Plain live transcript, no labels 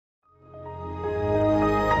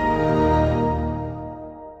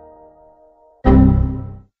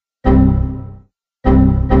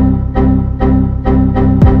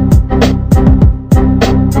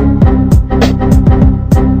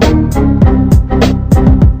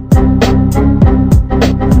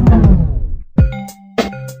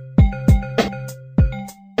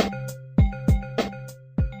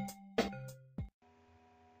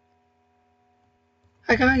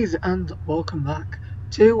Hi guys, and welcome back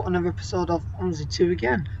to another episode of OMSI 2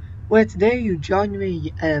 again, where today you join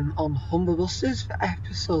me on Humber buses for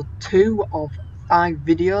episode 2 of 5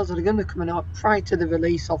 videos that are going to be coming out prior to the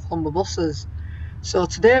release of Humber buses. So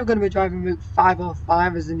today I'm going to be driving route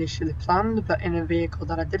 505 as initially planned, but in a vehicle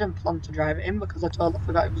that I didn't plan to drive it in because I totally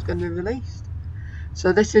forgot it was going to be released.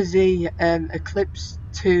 So this is the Eclipse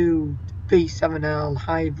 2 B7L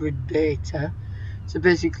hybrid beta. So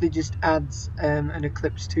basically just adds an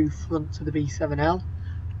Eclipse 2 front to the B7L.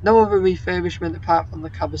 No other refurbishment apart from the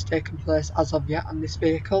cab has taken place as of yet on this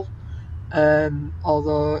vehicle.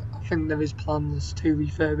 Although I think there is plans to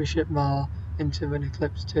refurbish it more into an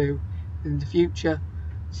Eclipse 2 in the future.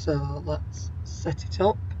 So let's set it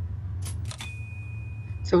up.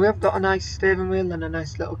 So we have got a nice steering wheel and a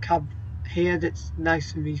nice little cab here that's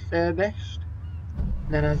nice and refurbished.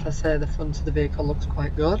 And then as I say, the front of the vehicle looks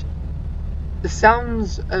quite good. The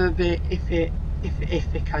sounds are a bit iffy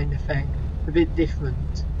kind of thing, a bit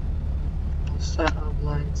different. I'll set our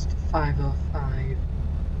blinds to 505.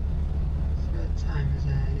 So what time is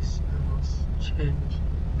it? So let's change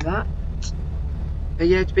that. But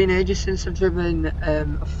yeah, it's been ages since I've driven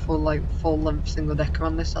a full length single decker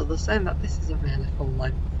on this. So they're saying that this isn't really full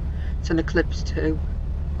length. It's an Eclipse 2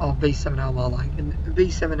 or B7L more like, and the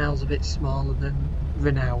B7L is a bit smaller than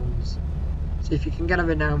Renown's. So if you can get a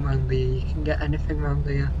Renown round here, you can get anything round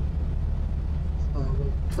here. So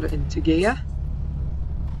we'll put it into gear.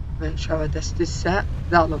 Make sure our desk is set.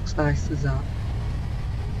 That looks nice as that.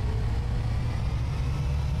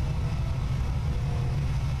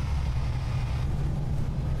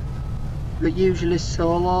 But usually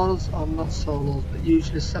solos, or not solos, but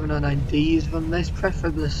usually 709Ds run this,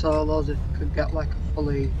 preferably solos if you could get like a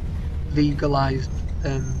fully legalised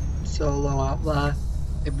solo out there.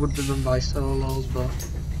 It would be run by solos, but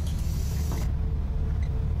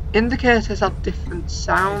indicators have different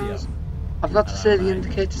sounds. I've got to say the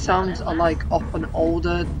indicator sounds are like off the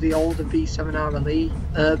older B7RLE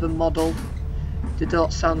urban model. They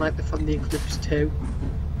don't sound like they're from the Eclipse 2.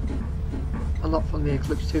 Well, not from the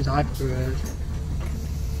Eclipse 2s I've heard.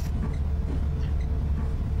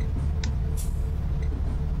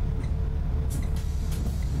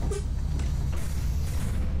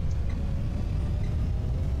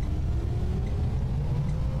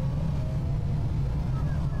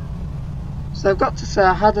 So I've got to say,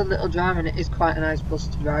 I had a little drive and it is quite a nice bus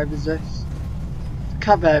to drive as this. The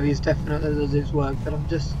cab area definitely does its work, but I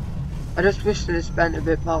just wish that it spent a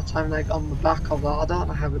bit more time like on the back of that. I don't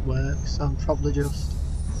know how it works, so I'm probably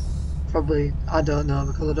I don't know,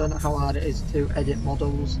 because I don't know how hard it is to edit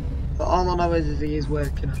models. But all I know is he is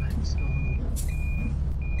working on it, so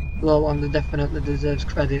Low Wonder definitely deserves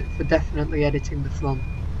credit for definitely editing the front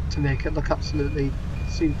to make it look absolutely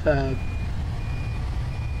superb.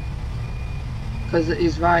 Because it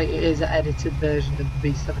is right, it is an edited version of the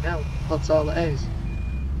B7L, that's all it is.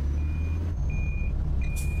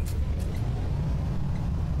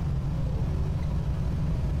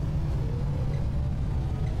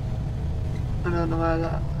 I don't know where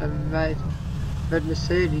that red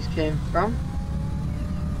Mercedes came from.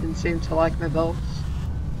 Didn't seem to like my bolts.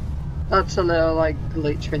 That's a little like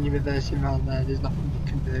glitch when you're reversing around there, there's nothing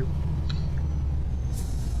you can do.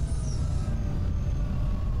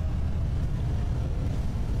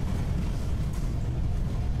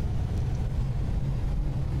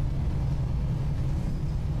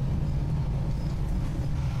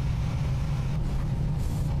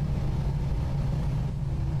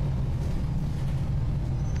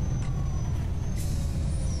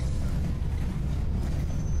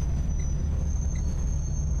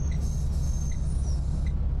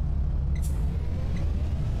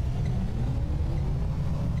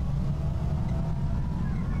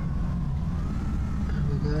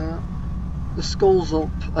 The skull's up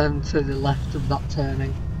to the left of that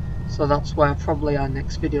turning, so that's where probably our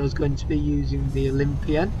next video is going to be using the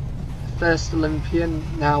Olympian. The first Olympian,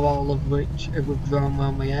 now all of which are withdrawn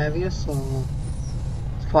around my area, so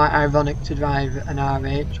it's quite ironic to drive an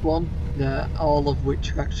RH one, all of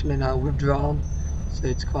which are actually now withdrawn, so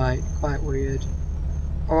it's quite weird.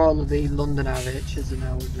 Or all of the London RHs are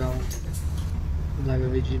now withdrawn from their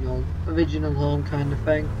original home kind of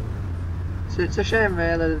thing. So it's a shame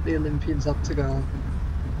really that the Olympians had to go.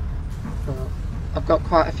 But I've got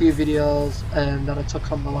quite a few videos that I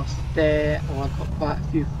took on the last day, and I've got quite a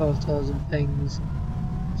few photos and things.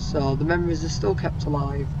 So the memories are still kept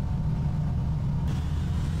alive.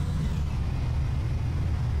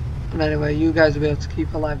 And anyway, you guys will be able to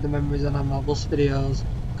keep alive the memories on my bus videos,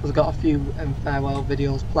 because I've got a few farewell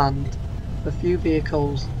videos planned for a few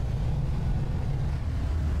vehicles.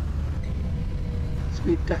 So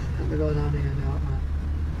we definitely go down here now, man.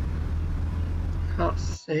 Can't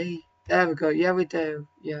see. There we go. Yeah, we do.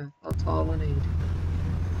 Yeah, that's all I need.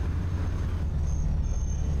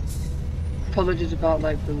 Apologies about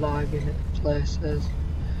like the lagging at places.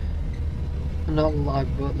 Not lag,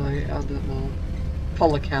 but like, I don't know.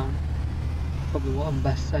 Poly count. Probably what I'm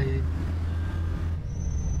best saying.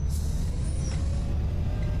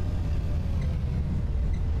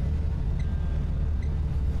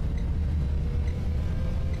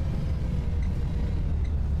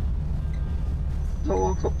 Don't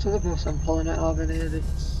walk up to the bus, I'm pulling it over near the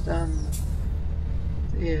stand.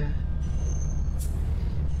 Yeah.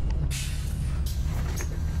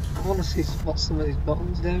 I want to see what some of these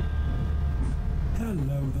buttons do. Hello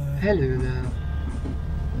there. Hello there.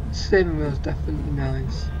 Steering wheel's definitely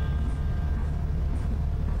nice.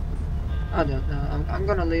 I don't know. I'm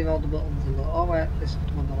gonna leave all the buttons alone. Oh wait, this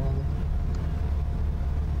one alone.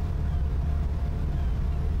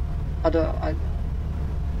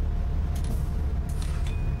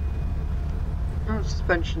 Oh,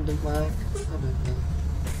 suspension didn't work. I don't know.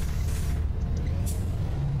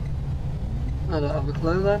 I don't have a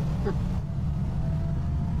clue then.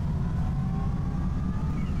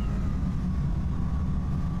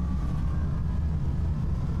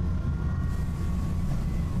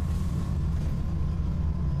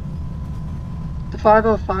 The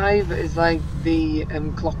 505 is like the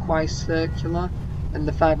clockwise circular, and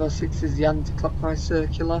the 506 is the anti-clockwise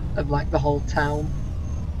circular of like the whole town,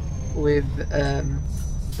 with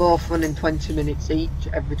both running 20 minutes each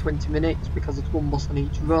every 20 minutes because it's one bus on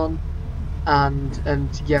each run,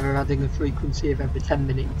 and together adding a frequency of every 10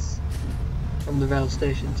 minutes from the rail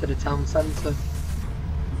station to the town centre.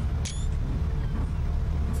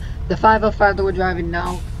 The 505 that we're driving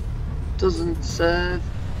now doesn't serve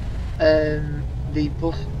the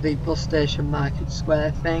bus station Market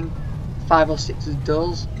Square thing. 506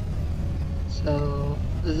 does, so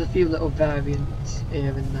there's a few little variants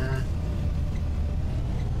here and there.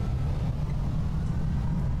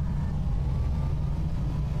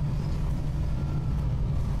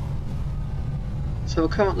 So we're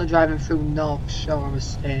currently driving through North Shore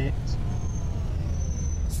Estate.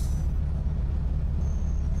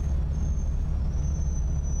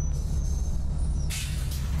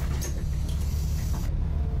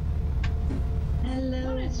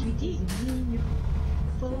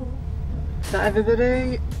 Is that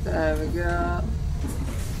everybody? There we go.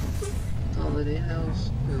 Nobody else.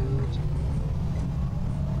 Good.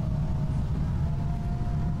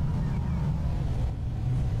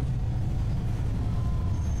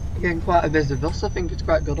 Getting quite a busy bus. I think it's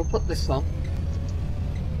quite good. I'll put this on.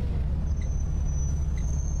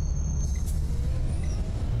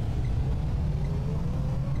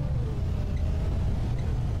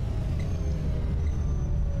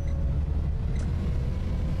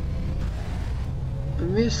 Give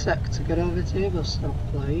me a sec to get over to your bus stop,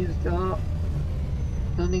 please. Don't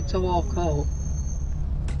need to walk out.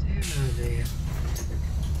 Dear oh dear.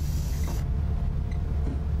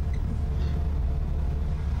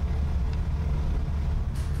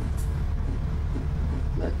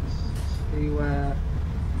 Let's see where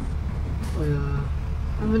we are.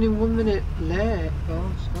 I'm only 1 minute late.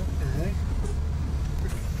 Oh, it's okay.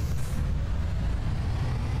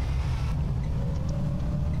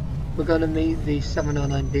 We're going to meet the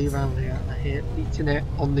 709D round here. I hate meeting it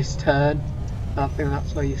on this turn. I think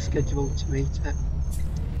that's where you're scheduled to meet it.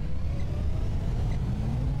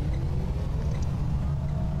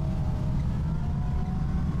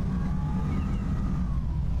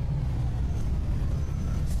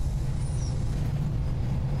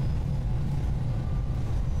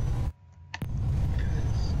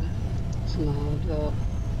 Let's load up.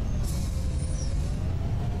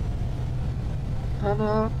 Oh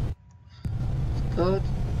no. Good.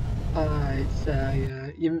 Alright, so yeah,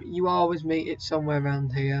 you always meet it somewhere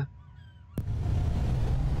around here.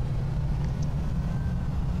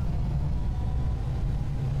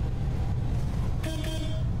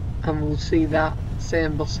 And we'll see that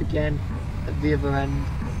same bus again at the other end.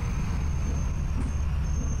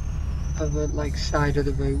 Other like side of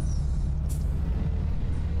the route.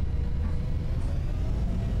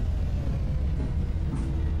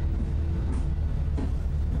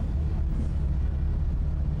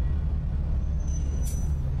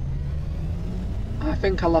 I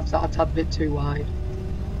think I left that a tad bit too wide.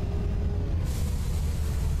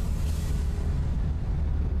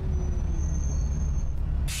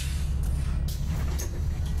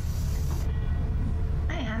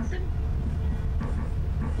 Hi, handsome.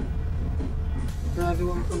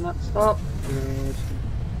 Everyone from that stop. Good.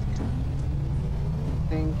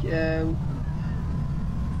 Thank you.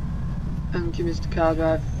 Thank you, Mr. Car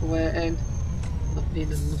Driver, for waiting. Not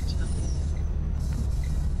being a nutter.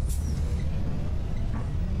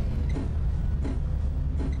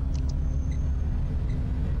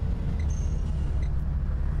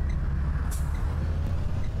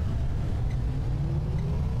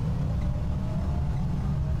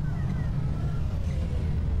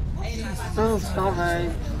 Oh, sorry,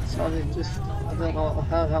 just, I don't know what the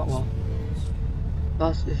hell that was.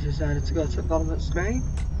 Must have decided to go to the bottom of the screen.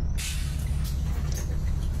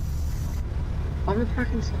 I'm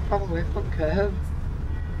parking so far away from the curve.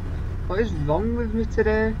 What is wrong with me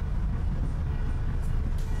today?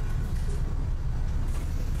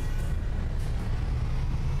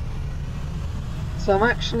 So I'm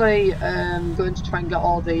actually going to try and get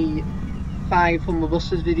all the 5 Humber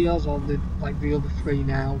buses videos, or the other 3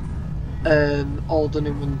 now, all done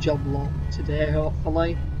in one job lot today,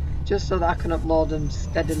 hopefully, just so that I can upload them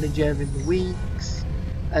steadily during the weeks,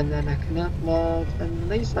 and then I can upload and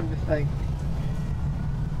release everything.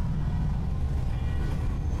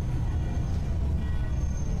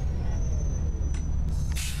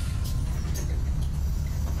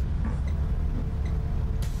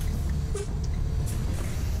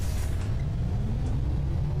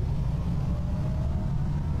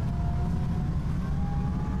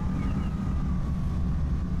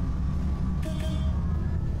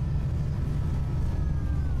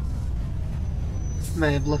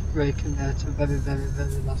 May have left braking there to very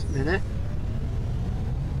last minute.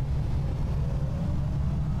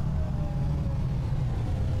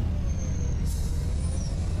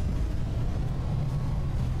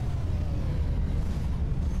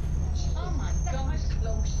 Oh my gosh,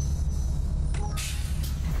 close.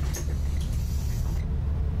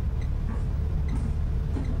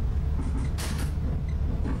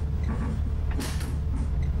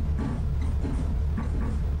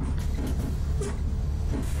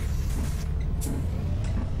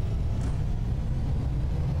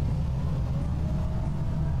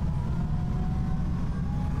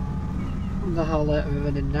 The how late we're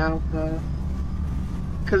running now though,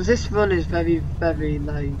 because this run is very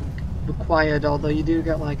required, although you do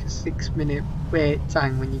get like a 6-minute wait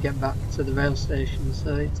time when you get back to the rail station,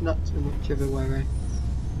 so it's not too much of a worry.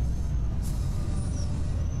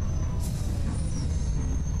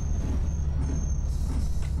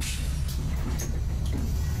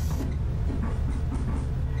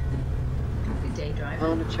 Good day, driver. I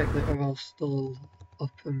want to check that we're all still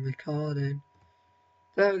up and recording.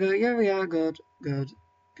 There we go, yeah we are, good, yeah,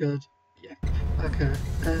 okay,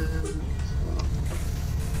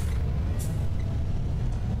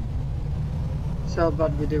 so how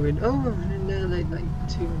bad we're doing. Oh, we're running nearly like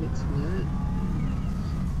 2 minutes late.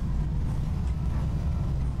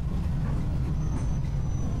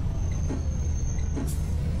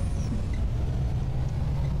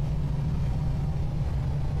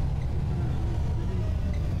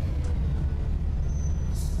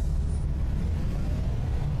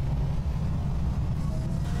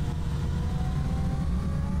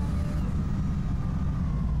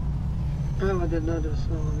 Oh, I didn't know there was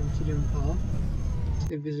someone to jump off.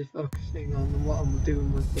 Too busy focusing on what I'm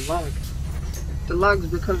doing with the lag. The lag's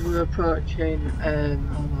because we're approaching, or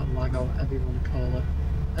not lag, or whatever you want to call it,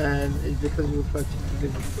 is because we're approaching the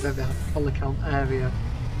very poly count area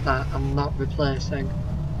that I'm not replacing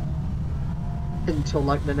until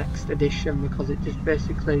like the next edition, because it just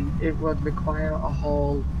basically, it would require a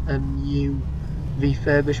whole new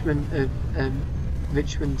refurbishment of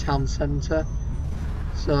Richmond Town Centre.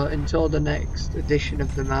 So until the next edition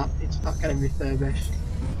of the map, it's not getting refurbished.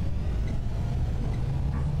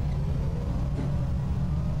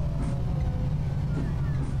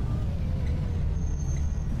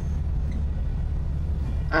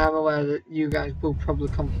 I'm aware that you guys will probably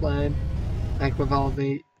complain, like with all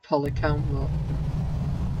the poly count, but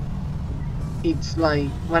it's like,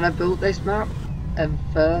 when I built this map,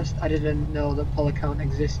 first I didn't know that poly count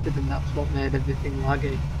existed, and that's what made everything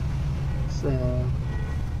laggy. So,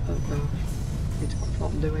 oh gosh, need to watch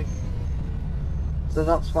what I'm doing. So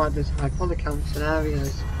that's why there's high poly counts in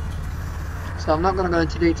areas. So I'm not going to go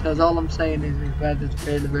into details, all I'm saying is where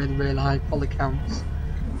there's really high poly counts.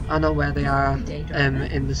 I know where they are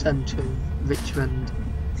in the centre of Richmond,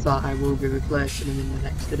 so I will be replacing them in the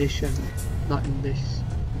next edition, not in this,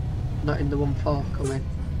 not in the one forthcoming.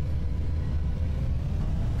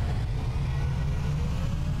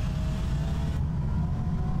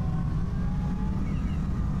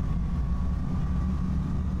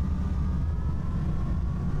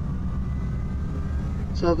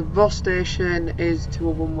 So the bus station is to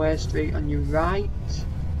a one-way street on your right.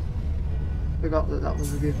 Forgot that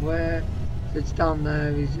was a good way. So it's down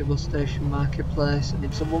there is your bus station marketplace, and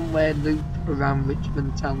it's a one-way loop around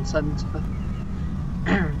Richmond Town Centre.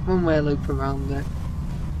 One-way loop around it.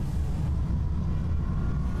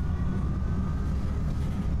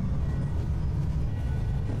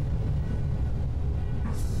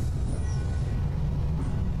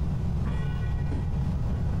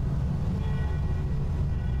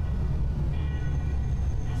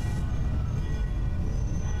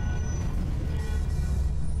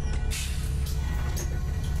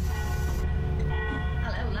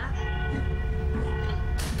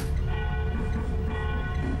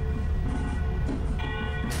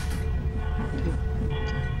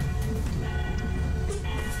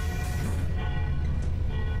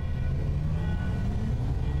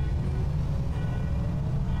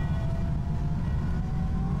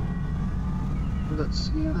 Let's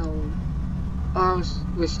see how... Oh,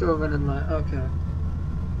 we're still running late, okay.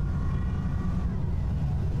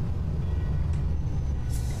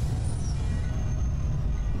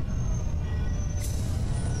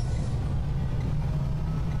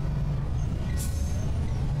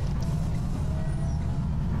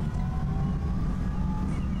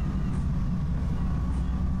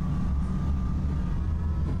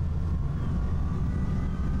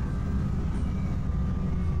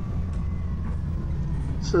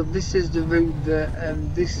 So this is the route that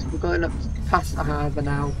we're going up past the harbour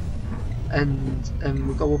now, and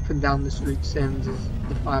we go up and down this route same as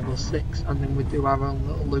the 506, and then we do our own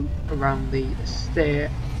little loop around the estate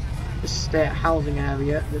housing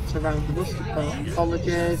area that's around the bus depot.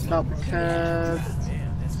 Apologies about the curb.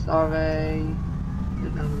 Sorry,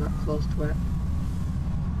 didn't know we got close to it.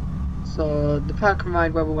 So the park and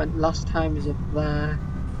ride where we went last time is up there,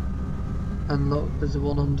 and look, there's a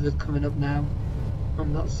 100 coming up now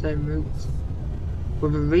on that same route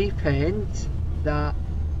with a repaint that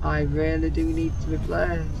I really do need to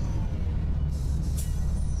replace,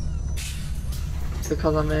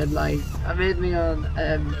 because I made my own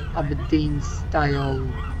Aberdeen style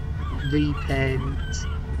repaint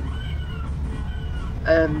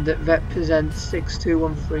that represents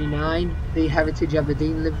 62139, the Heritage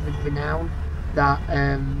Aberdeen Living Renown that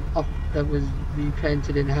was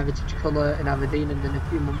repainted in heritage colour in Aberdeen, and then a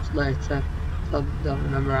few months later, I don't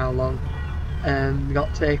remember how long,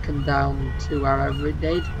 got taken down to wherever it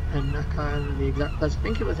did, and I can't remember the exact place. I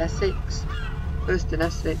think it was Essex, first in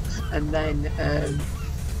Essex, and then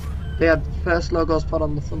they had the first logos put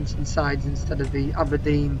on the front and sides instead of the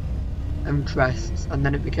Aberdeen crests, and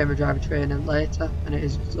then it became a driver trainer later, and it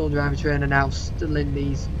is still driver trainer now, still in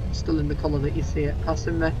the colour that you see it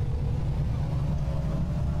passing me.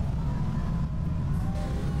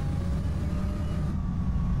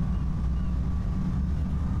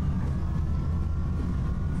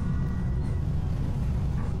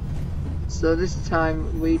 So this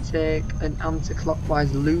time we take an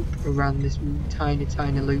anti-clockwise loop around this tiny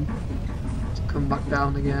loop to come back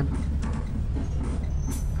down again.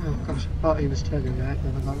 Oh gosh, I thought he was turning right,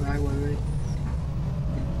 then I got right worried.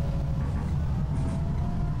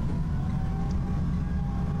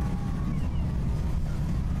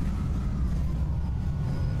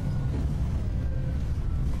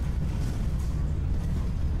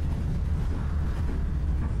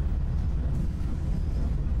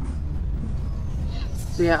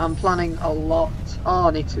 So yeah, I'm planning a lot. Oh,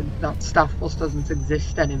 I need to. That staff bus doesn't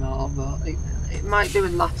exist anymore, but it might do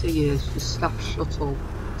in latter years for staff shuttle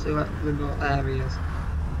to remote areas.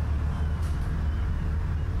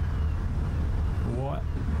 What?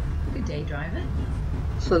 Good day, driver.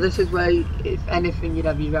 So this is where, if anything, you'd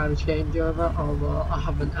have your driver changeover, although I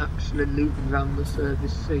haven't actually looped around the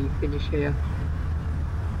service, so you finish here.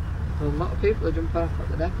 So a lot of people are jumping off at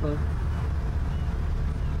the depot.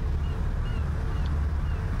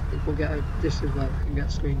 We'll this is where we can get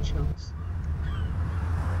screenshots.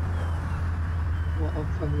 What I'll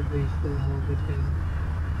probably be for the whole video.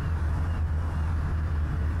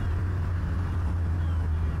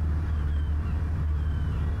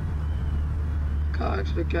 Can't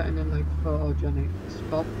actually get any like photogenic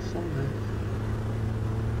spots on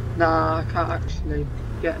this. Nah, I can't actually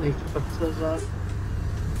get any photos of.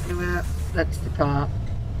 Anyway, let's depart.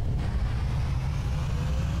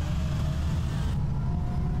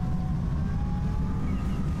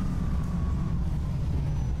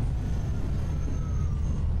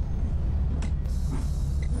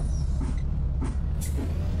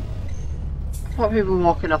 I thought people were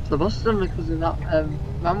walking off the bus suddenly because of that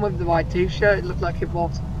man with the white t-shirt. It looked like he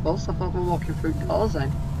walked off the bus. I thought they were walking through doors then.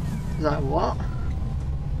 I was like, what?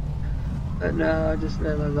 But no, I just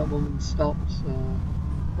realised that woman stopped, so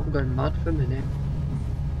I'm going mad for a minute.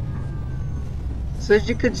 So as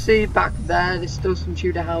you can see back there's still some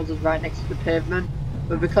Tudor houses right next to the pavement,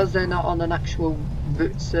 but because they're not on an actual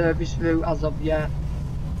service route as of yet,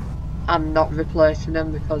 I'm not replacing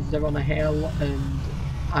them because they're on a hill, and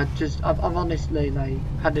I've honestly like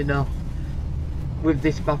had enough with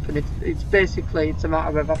this map, and it's basically a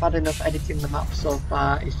matter of I've had enough editing the map so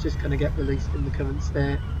far. It's just going to get released in the current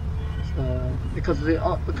state. So because the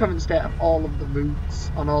current state of all of the routes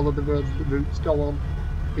on all of the roads the routes go on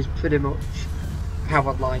is pretty much how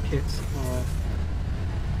I'd like it. So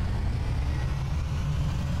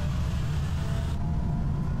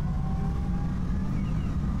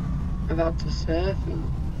about to surf, and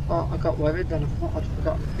I got worried then. I thought I'd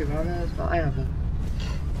forgotten a few arrows, but I haven't.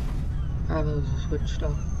 Arrows are switched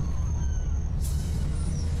off.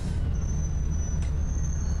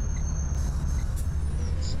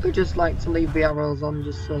 I just like to leave the arrows on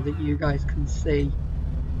just so that you guys can see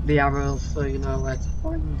the arrows, so you know where to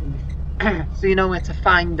find them. So you know where to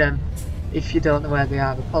find them if you don't know where they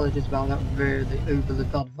are. Apologies about that really overly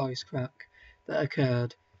bad voice crack that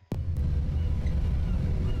occurred.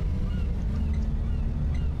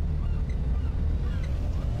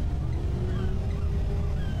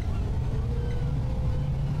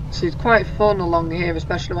 So it's quite fun along here,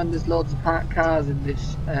 especially when there's loads of parked cars in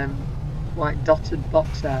this white dotted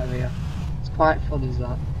box area. It's quite fun as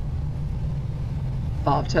that.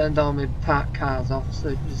 But I've turned all my parked cars off so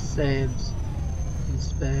it just saves in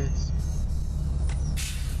space.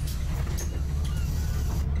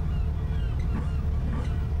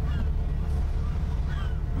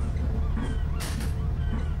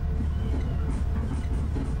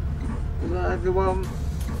 Is that everyone?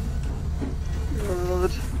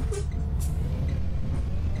 Good.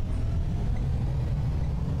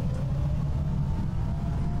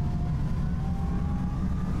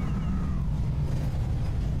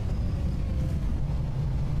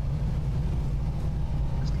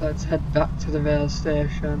 Let's head back to the rail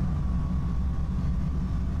station.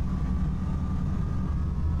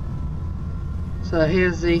 So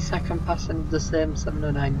here's the second passing of the same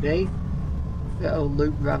 709D. It'll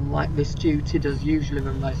loop round like this duty does usually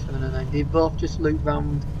run by 709D. Both just loop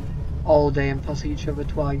round all day and pass each other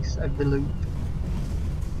twice every loop.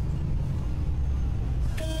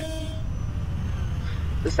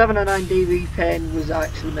 The 709D repaint was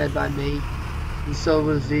actually made by me, and so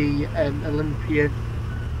was the Olympia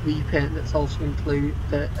repaint that's also included,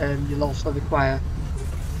 that you'll also require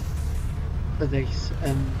for this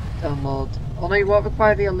download. Although you won't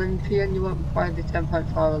require the Olympian, you won't require the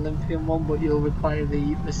 10.4 Olympian one, but you'll require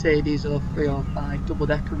the Mercedes 0305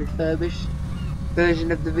 double-decker refurbished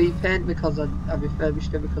version of the repaint, because I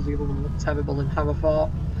refurbished it because the other one looked terrible in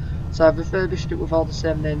Harrowthorpe. So I've refurbished it with all the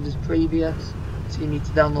same names as previous, so you need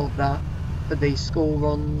to download that for these school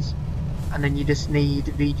runs. And then you just need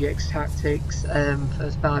VGX Tactics,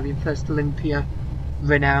 First Barbie and First Olympia,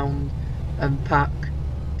 Renowned and Pack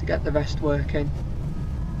to get the rest working.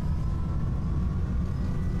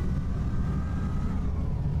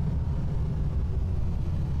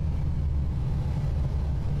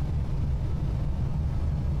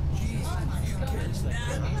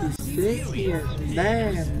 Serious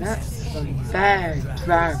man, that's some bad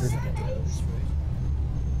driving.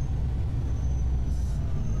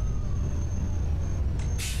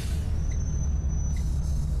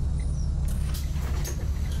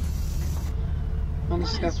 One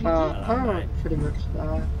step out, oh, pretty much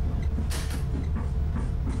there.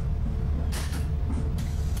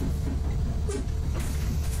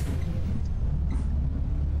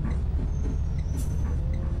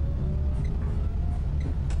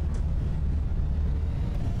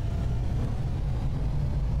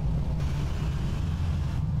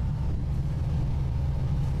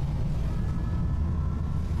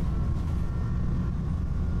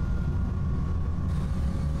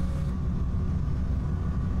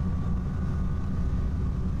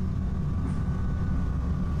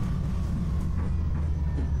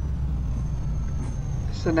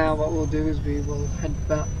 So now what we'll do is we will head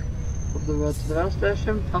back up the road to the rail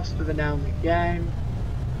station, past the Renown again.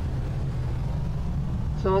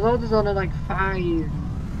 So although there's only like 5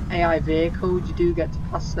 AI vehicles, you do get to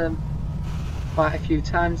pass them quite a few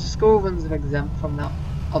times. The school runs are exempt from that,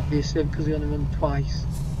 obviously, because they only run twice.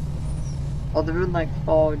 Or they run like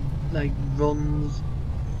 4 like runs,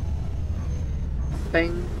 I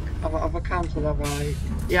think. Have I counted that right?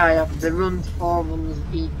 Yeah, I have. They run 4 runs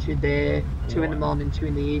each a day, 2 in the morning, 2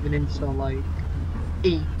 in the evening, so like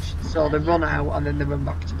each. So they run out and then they run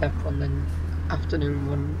back to depot, and then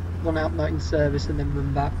afternoon run out not in service and then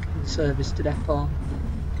run back in service to depot.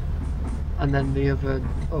 And then the other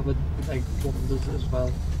like wonders as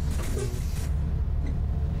well.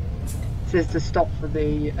 This is the stop for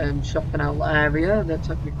the shopping outlet area. That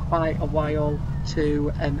took me quite a while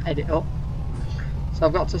to edit up. So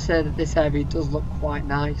I've got to say that this area does look quite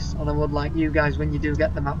nice, and I would like you guys, when you do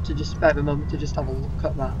get the map, to just spare a moment to just have a look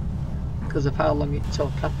at that, because of how long it took.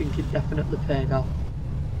 I think it definitely paid off.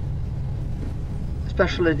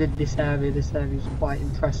 Especially did this area is quite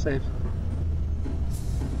impressive.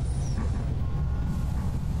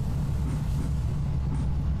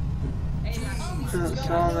 Oh,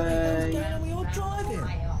 sorry.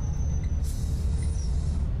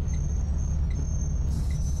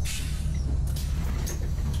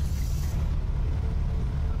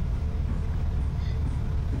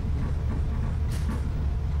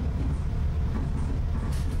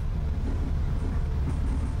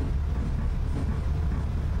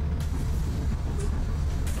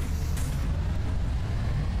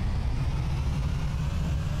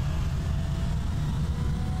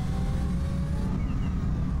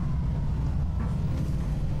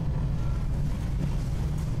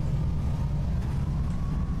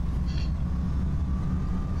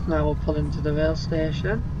 Now we'll pull into the rail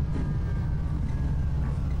station.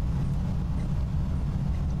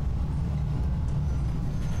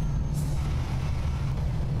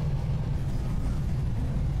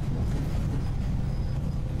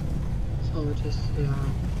 So we'll just see how...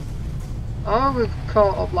 Oh, we've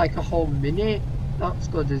caught up like a whole minute. That's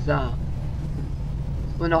good, is that?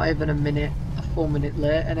 We're not even a full minute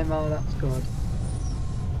late anymore, that's good.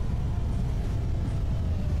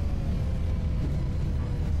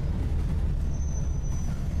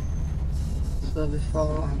 So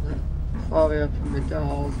before we open the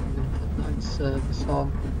doors, I'm going to put night service on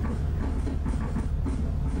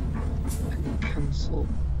and cancel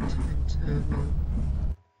time terminal.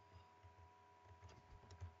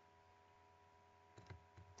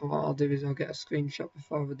 And what I'll do is I'll get a screenshot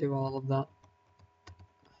before we do all of that.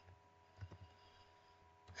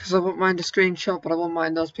 Because I won't mind a screenshot, but I won't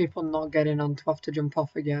mind those people not getting on to have to jump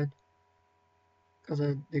off again.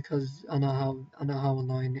 Because I know how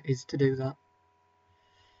annoying it is to do that.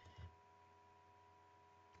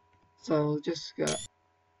 So I'll just go.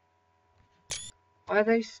 Are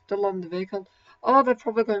they still on the vehicle? Oh, they're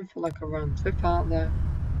probably going for like a round trip, aren't they?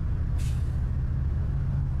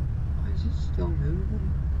 Why is it still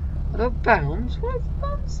moving? I don't bounce? What's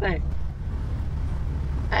bouncing?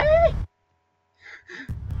 Hey!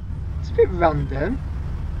 It's a bit random.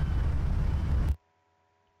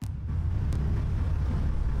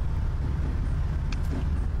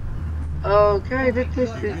 Okay, this is...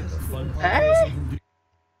 Hey!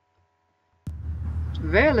 It's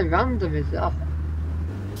really random, is that?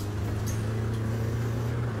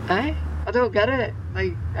 Eh? I don't get it.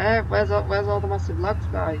 Like, where's all the massive lags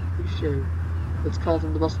by issue that's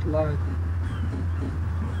causing the bus to lag?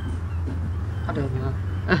 I don't know.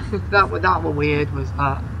 that were weird, was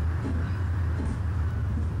that?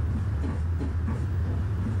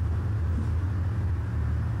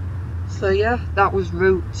 So yeah, that was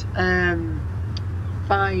route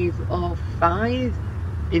 505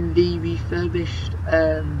 in the refurbished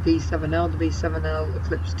V7L, the V7L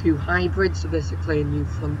Eclipse 2 hybrid, so basically a new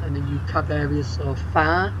front and a new cab area so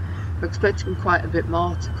far. We're expecting quite a bit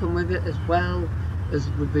more to come with it as well, as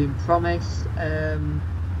we've been promised, so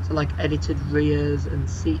like edited rears and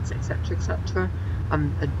seats, etc, etc,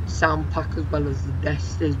 and a sound pack as well as the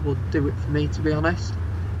Desties would do it for me, to be honest.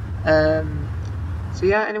 So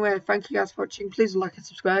yeah, anyway, thank you guys for watching. Please like and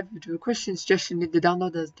subscribe. If you have a question, suggestion, need the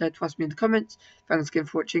download, there's there to ask me in the comments. Thanks again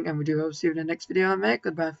for watching, and we do hope to see you in the next video I make.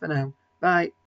 Goodbye for now. Bye.